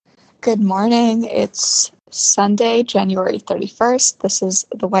Good morning. It's Sunday, January 31st. This is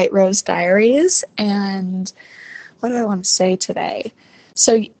the White Rose Diaries. And what do I want to say today?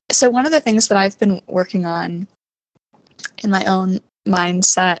 So one of the things that I've been working on in my own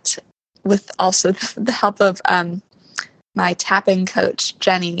mindset, with also the help of my tapping coach,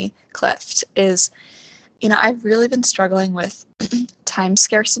 Jenny Clift, is, I've really been struggling with time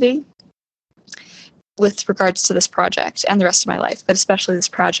scarcity with regards to this project and the rest of my life, but especially this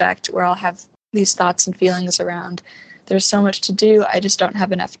project where I'll have these thoughts and feelings around there's so much to do. I just don't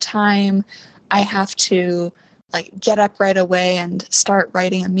have enough time. I have to get up right away and start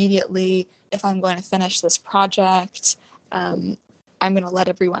writing immediately if I'm going to finish this project. I'm going to let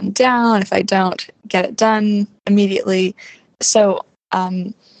everyone down if I don't get it done immediately. So,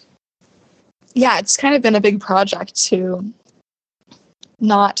 it's kind of been a big project to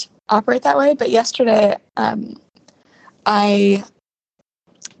not operate that way. But yesterday, I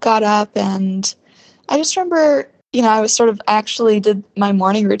got up and I just remember, I actually did my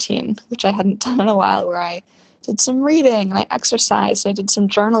morning routine, which I hadn't done in a while, where I did some reading and I exercised, I did some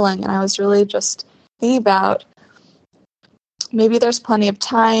journaling, and I was really just thinking about maybe there's plenty of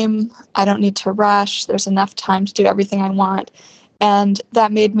time. I don't need to rush. There's enough time to do everything I want. And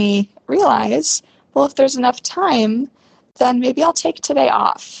that made me realize, well, if there's enough time, then maybe I'll take today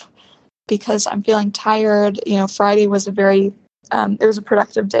off because I'm feeling tired. Friday was it was a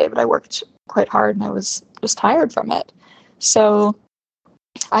productive day, but I worked quite hard and I was just tired from it. So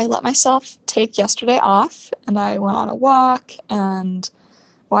I let myself take yesterday off and I went on a walk and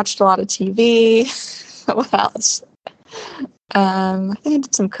watched a lot of TV. What else? I think I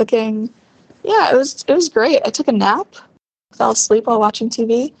did some cooking. Yeah, it was great. I took a nap, fell asleep while watching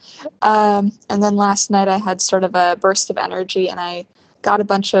TV. And then last night I had sort of a burst of energy and I got a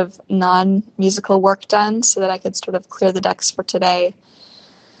bunch of non-musical work done so that I could sort of clear the decks for today.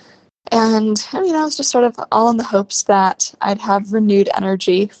 And, I was just sort of all in the hopes that I'd have renewed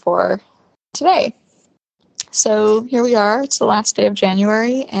energy for today. So here we are. It's the last day of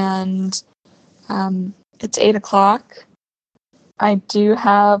January and it's 8 o'clock. I do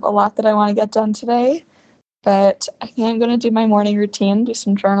have a lot that I want to get done today, but I think I'm going to do my morning routine, do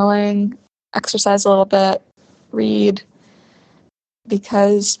some journaling, exercise a little bit, read,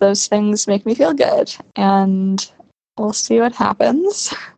 because those things make me feel good, and we'll see what happens.